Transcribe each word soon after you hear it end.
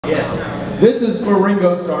Yes. This is for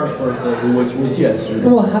Ringo Starr's birthday, which was yesterday.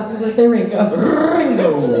 Well, happy birthday, Ringo.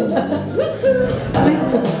 Ringo! At least,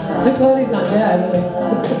 I'm glad he's not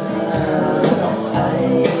dead.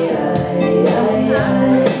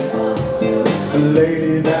 A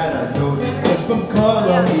lady that I know just came from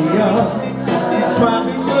Colombia. She smiled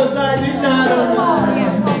because I did not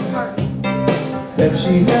understand. Then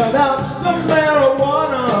she held out some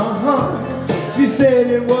marijuana. She said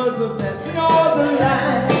it was the best in all the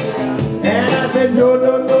land. And I said, no,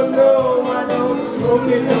 no, no, no, I don't smoke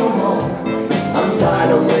it no more. I'm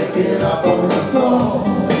tired of waking up on the floor.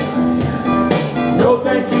 No,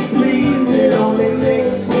 thank you, please, it only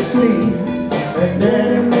makes me sneeze. And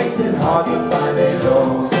then it makes it hard to find a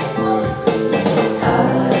door.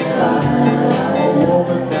 A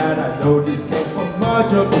woman that I know just came from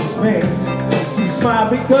much of Spain. She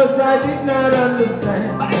smiled because I did not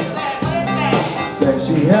understand. Then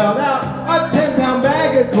she held out a 10-pound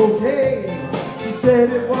bag of cocaine. She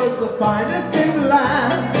said it was the finest in the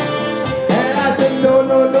land. And I said, no,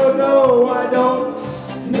 no, no, no, I don't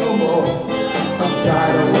no more. I'm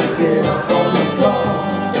tired of waking up on the floor.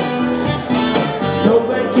 No,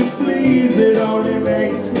 thank you, please, it only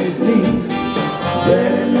makes me sneeze.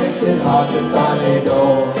 Then it makes it hard to find a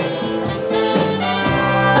door.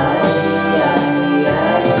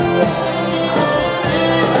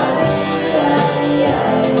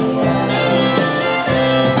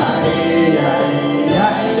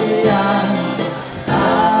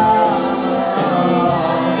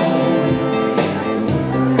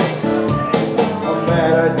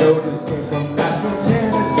 I know this came from Nashville,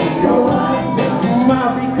 Tennessee. He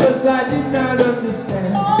smiled because I did not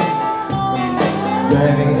understand.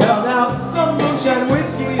 Then he held out some moonshine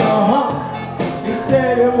whiskey, He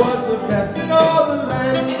said it was the best in all the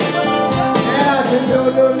land. And I said, no,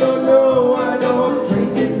 no, no, no, I don't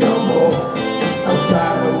drink it no more. I'm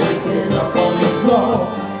tired of waking up on the floor.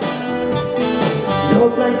 No,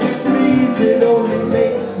 thank you, please, it only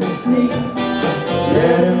makes me sneeze.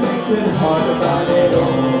 Then it makes it hard to find it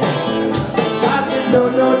all. I said, no,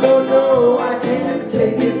 no, no, no, I can't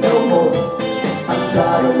take it no more. I'm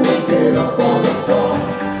tired of waking up on the floor.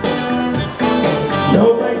 No,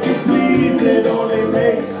 thank you, please, it only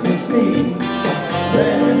makes me sneeze.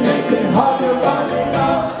 Then it makes it hard to find it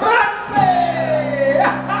all.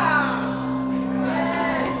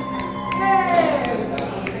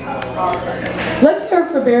 Let's hear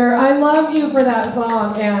it for Bear. I love you for that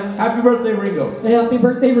song, and Happy birthday, Ringo. happy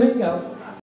birthday, Ringo.